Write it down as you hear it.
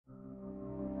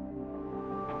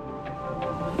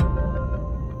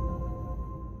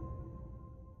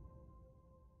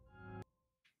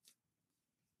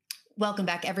Welcome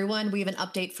back, everyone. We have an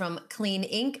update from Clene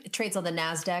Inc. It trades on the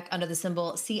NASDAQ under the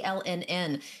symbol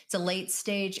CLNN. It's a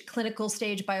late-stage,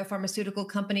 clinical-stage biopharmaceutical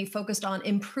company focused on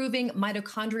improving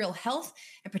mitochondrial health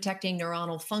and protecting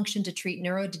neuronal function to treat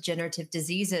neurodegenerative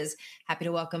diseases. Happy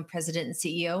to welcome President and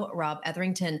CEO Rob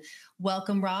Etherington.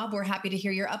 Welcome, Rob. We're happy to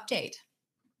hear your update.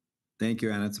 Thank you,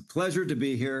 Anna. It's a pleasure to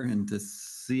be here and to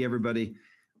see everybody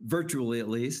virtually, at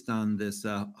least, on this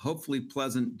hopefully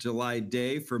pleasant July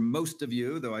day for most of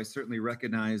you, though I certainly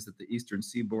recognize that the eastern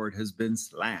seaboard has been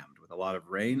slammed with a lot of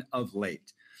rain of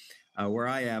late. Where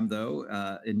I am,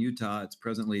 though, in Utah, it's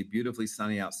presently beautifully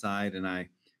sunny outside, and I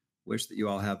wish that you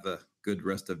all have a good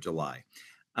rest of July.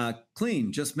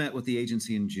 Clene just met with the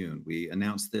agency in June. We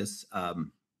announced this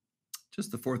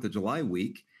just the 4th of July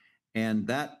week, and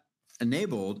that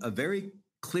enabled a very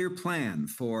clear plan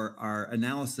for our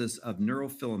analysis of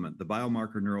neurofilament, the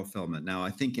biomarker neurofilament. Now, I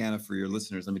think, Anna, for your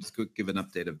listeners, let me just give an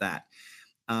update of that.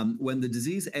 When the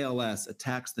disease ALS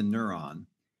attacks the neuron,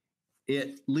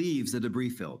 it leaves a debris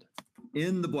field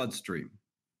in the bloodstream,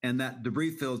 and that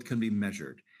debris field can be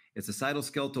measured. It's a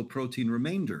cytoskeletal protein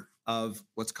remainder of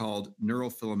what's called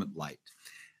neurofilament light.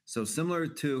 So similar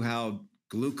to how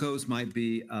glucose might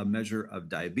be a measure of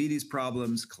diabetes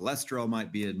problems, cholesterol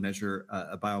might be a measure,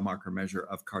 a biomarker measure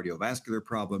of cardiovascular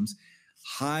problems.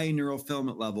 High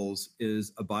neurofilament levels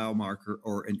is a biomarker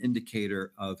or an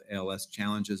indicator of ALS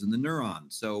challenges in the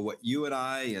neuron. So what you and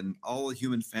I and all the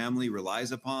human family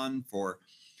relies upon for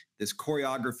this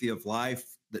choreography of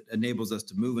life that enables us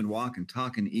to move and walk and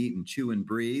talk and eat and chew and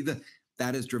breathe,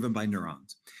 that is driven by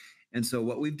neurons. And so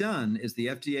what we've done is the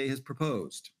FDA has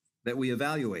proposed that we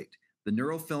evaluate the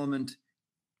neurofilament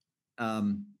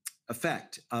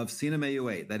effect of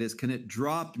CNM-Au8. That is, can it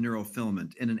drop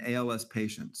neurofilament in an ALS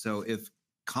patient? So if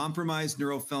compromised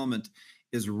neurofilament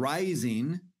is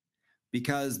rising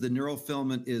because the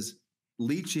neurofilament is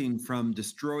leaching from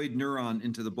destroyed neuron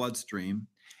into the bloodstream,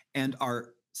 and our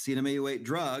CNM-Au8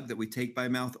 drug that we take by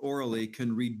mouth orally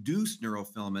can reduce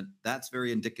neurofilament, that's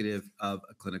very indicative of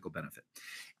a clinical benefit.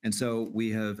 And so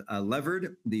we have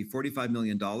levered the $45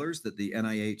 million that the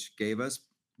NIH gave us,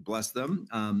 bless them,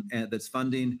 and that's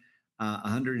funding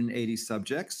 180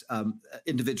 subjects,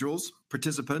 individuals,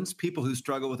 participants, people who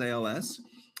struggle with ALS,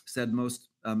 said most,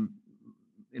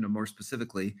 more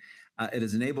specifically. It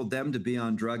has enabled them to be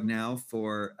on drug now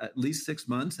for at least 6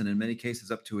 months, and in many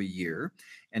cases up to a year.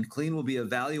 And Clene will be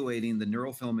evaluating the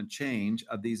neurofilament change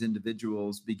of these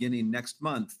individuals beginning next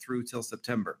month through till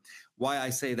September. Why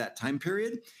I say that time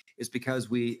period is because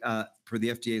we, per the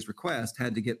FDA's request,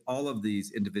 had to get all of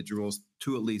these individuals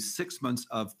to at least 6 months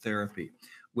of therapy,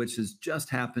 which has just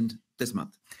happened this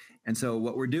month. And so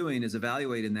what we're doing is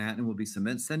evaluating that, and we'll be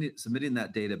submitting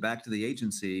that data back to the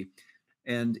agency.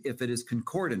 And if it is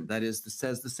concordant, that is,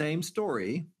 says the same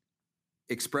story,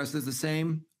 expresses the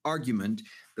same argument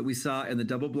that we saw in the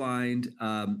double-blind,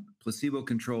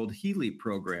 placebo-controlled Healy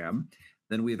program,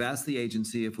 then we've asked the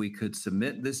agency if we could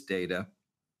submit this data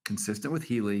consistent with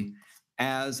Healy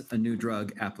as a new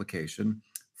drug application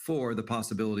for the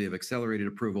possibility of accelerated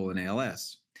approval in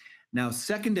ALS. Now,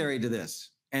 secondary to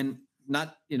this, and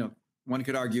not, one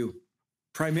could argue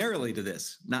primarily to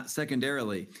this, not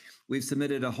secondarily, we've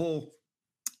submitted a whole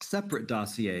separate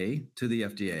dossier to the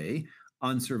FDA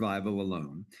on survival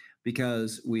alone,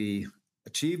 because we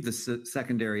achieved the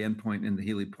secondary endpoint in the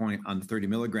Healy point on the 30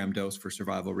 milligram dose for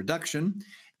survival reduction.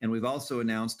 And we've also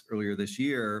announced earlier this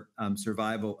year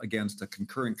survival against a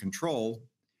concurrent control,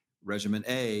 regimen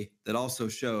A, that also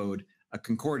showed a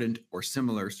concordant or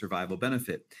similar survival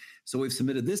benefit. So we've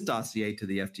submitted this dossier to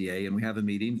the FDA, and we have a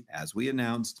meeting, as we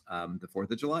announced, the 4th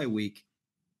of July week,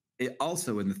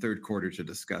 also in the third quarter, to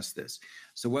discuss this.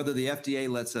 So whether the FDA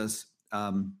lets us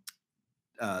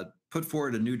put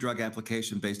forward a new drug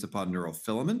application based upon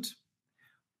neurofilament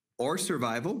or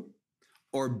survival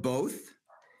or both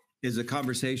is a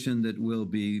conversation that we'll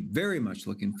be very much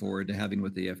looking forward to having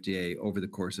with the FDA over the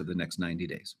course of the next 90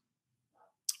 days.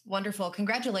 Wonderful.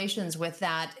 Congratulations with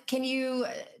that. Can you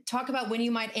talk about when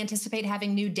you might anticipate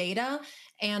having new data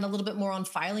and a little bit more on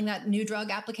filing that new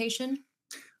drug application?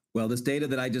 Well, this data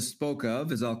that I just spoke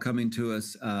of is all coming to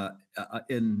us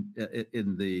in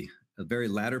the very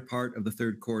latter part of the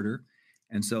third quarter.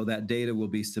 And so that data will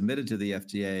be submitted to the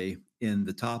FDA in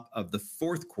the top of the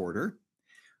fourth quarter,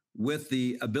 with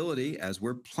the ability, as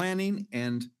we're planning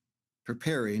and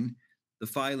preparing, the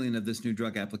filing of this new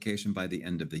drug application by the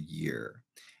end of the year.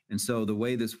 And so the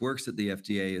way this works at the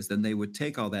FDA is then they would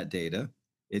take all that data.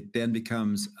 It then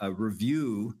becomes a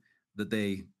review that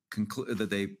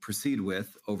they proceed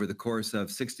with over the course of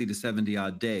 60 to 70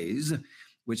 odd days,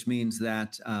 which means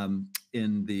that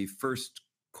in the first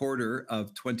quarter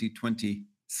of 2026,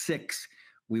 2026,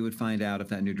 we would find out if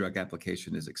that new drug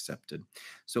application is accepted.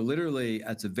 So literally,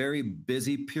 it's a very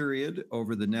busy period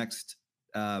over the next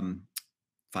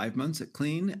 5 months at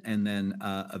Clene, and then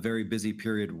a very busy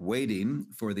period waiting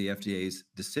for the FDA's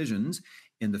decisions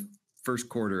in the first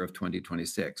quarter of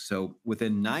 2026. So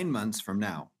within 9 months from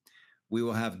now, we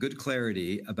will have good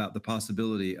clarity about the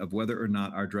possibility of whether or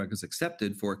not our drug is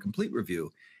accepted for a complete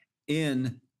review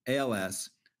in ALS,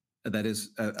 that is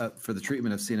for the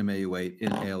treatment of CNM-Au8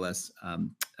 in ALS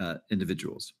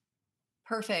individuals.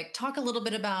 Perfect. Talk a little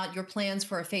bit about your plans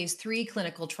for a phase 3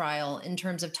 clinical trial in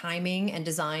terms of timing and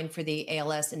design for the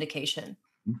ALS indication.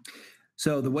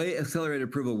 So the way accelerated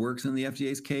approval works in the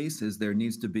FDA's case is there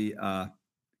needs to be a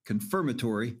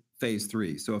confirmatory phase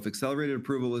 3. So if accelerated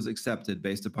approval is accepted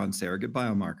based upon surrogate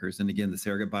biomarkers, and again, the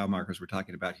surrogate biomarkers we're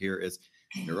talking about here is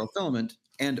neurofilament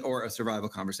and or a survival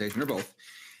conversation or both,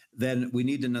 then we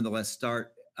need to nonetheless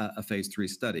start a phase 3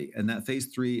 study. And that phase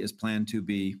 3 is planned to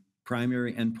be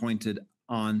primary endpointed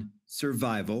on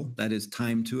survival, that is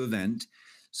time to event.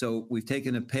 So we've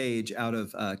taken a page out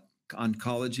of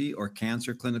oncology or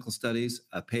cancer clinical studies,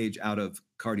 a page out of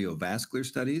cardiovascular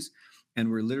studies, and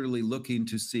we're literally looking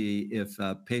to see if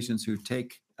patients who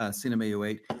take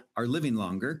CNM-Au8 are living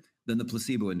longer than the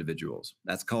placebo individuals.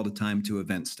 That's called a time to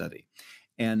event study.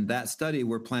 And that study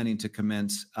we're planning to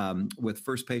commence with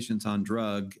first patients on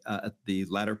drug at the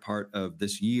latter part of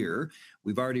this year.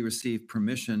 We've already received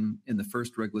permission in the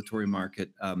first regulatory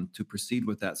market to proceed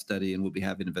with that study, and we'll be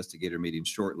having investigator meetings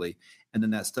shortly. And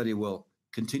then that study will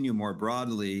continue more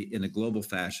broadly in a global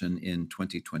fashion in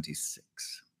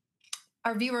 2026.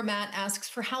 Our viewer, Matt, asks,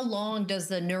 for how long does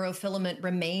the neurofilament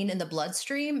remain in the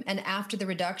bloodstream? And after the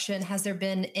reduction, has there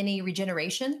been any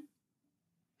regeneration?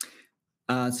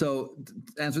 So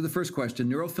to answer the first question,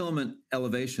 neurofilament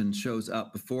elevation shows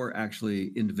up before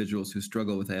actually individuals who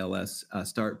struggle with ALS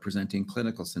start presenting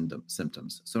clinical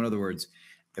symptoms. So in other words,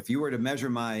 if you were to measure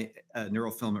my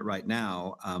neurofilament right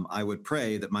now, I would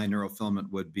pray that my neurofilament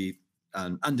would be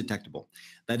undetectable.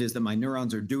 That is, that my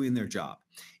neurons are doing their job.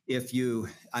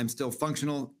 I'm still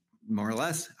functional, more or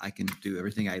less. I can do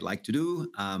everything I like to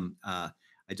do. I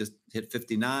just hit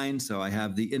 59, so I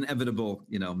have the inevitable,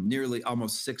 nearly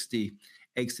almost 60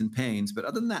 aches and pains. But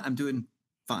other than that, I'm doing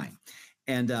fine.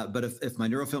 And but if my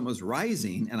neurofilament was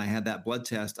rising and I had that blood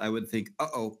test, I would think,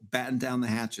 uh-oh, batten down the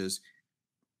hatches.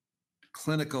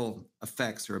 Clinical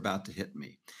effects are about to hit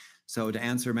me. So to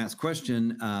answer Matt's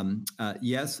question,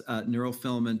 yes,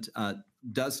 neurofilament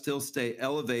does still stay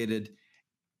elevated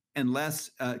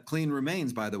unless Clene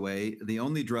remains, by the way, the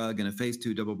only drug in a phase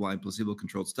 2 double-blind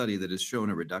placebo-controlled study that has shown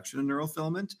a reduction in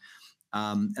neurofilament.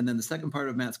 And then the second part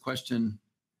of Matt's question.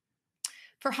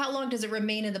 For how long does it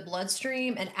remain in the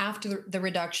bloodstream? And after the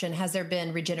reduction, has there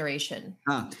been regeneration?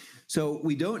 So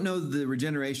we don't know the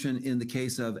regeneration in the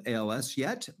case of ALS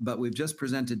yet, but we've just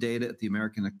presented data at the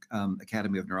American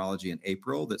Academy of Neurology in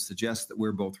April that suggests that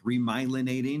we're both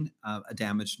remyelinating a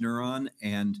damaged neuron,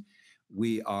 and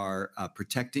we are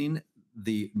protecting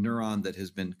the neuron that has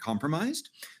been compromised.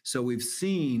 So we've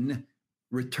seen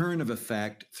return of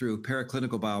effect through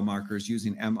paraclinical biomarkers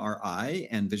using MRI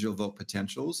and visual evoked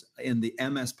potentials in the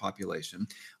MS population.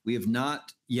 We have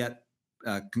not yet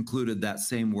concluded that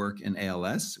same work in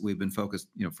ALS. We've been focused,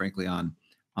 frankly, on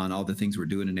all the things we're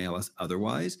doing in ALS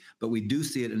otherwise, but we do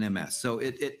see it in MS. So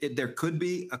there could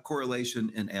be a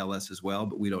correlation in ALS as well,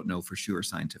 but we don't know for sure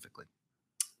scientifically.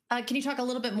 Can you talk a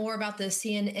little bit more about the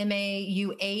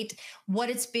CNM-Au8, what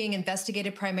it's being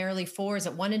investigated primarily for? Is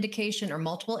it one indication or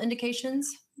multiple indications?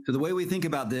 So the way we think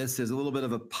about this is a little bit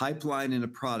of a pipeline in a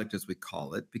product, as we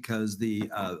call it, because the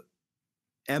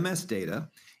MS data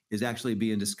is actually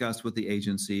being discussed with the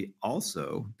agency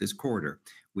also this quarter.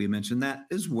 We mentioned that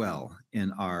as well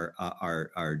in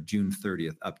our June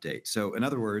 30th update. So in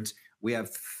other words, we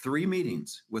have 3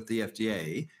 meetings with the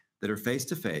FDA that are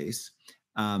face-to-face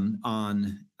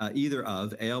on either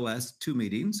of ALS 2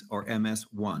 meetings or MS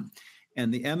 1.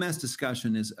 And the MS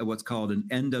discussion is what's called an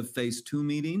end of phase 2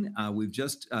 meeting. We've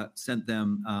just sent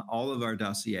them all of our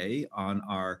dossier on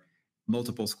our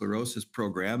multiple sclerosis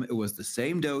program. It was the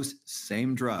same dose,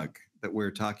 same drug that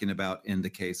we're talking about in the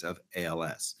case of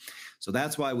ALS. So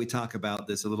that's why we talk about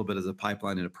this a little bit as a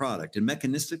pipeline in a product. And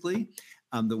mechanistically,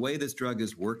 the way this drug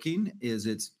is working is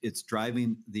it's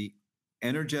driving the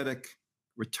energetic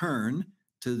return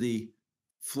to the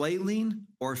flailing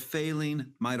or failing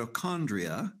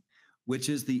mitochondria, which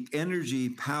is the energy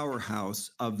powerhouse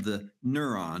of the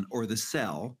neuron or the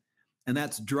cell, and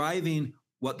that's driving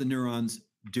what the neuron's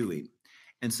doing.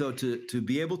 And so to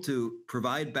be able to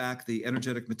provide back the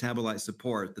energetic metabolite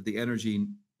support that the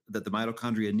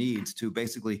mitochondria needs to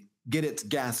basically get its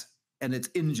gas and its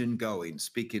engine going,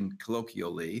 speaking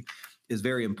colloquially, is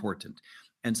very important.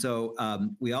 And so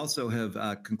we also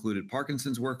have concluded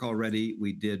Parkinson's work already.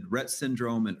 We did Rett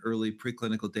syndrome and early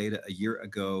preclinical data a year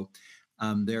ago.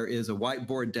 There is a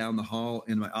whiteboard down the hall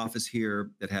in my office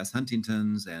here that has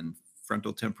Huntington's and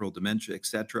frontal temporal dementia, et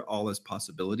cetera, all as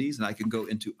possibilities. And I can go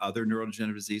into other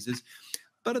neurodegenerative diseases.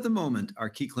 But at the moment, our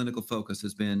key clinical focus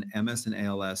has been MS and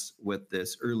ALS with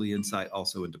this early insight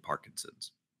also into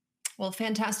Parkinson's. Well,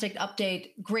 fantastic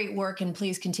update. Great work. And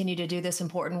please continue to do this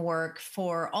important work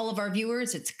for all of our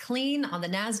viewers. It's Clene on the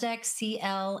NASDAQ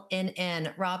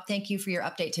CLNN. Rob, thank you for your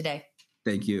update today.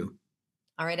 Thank you.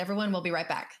 All right, everyone, we'll be right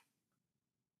back.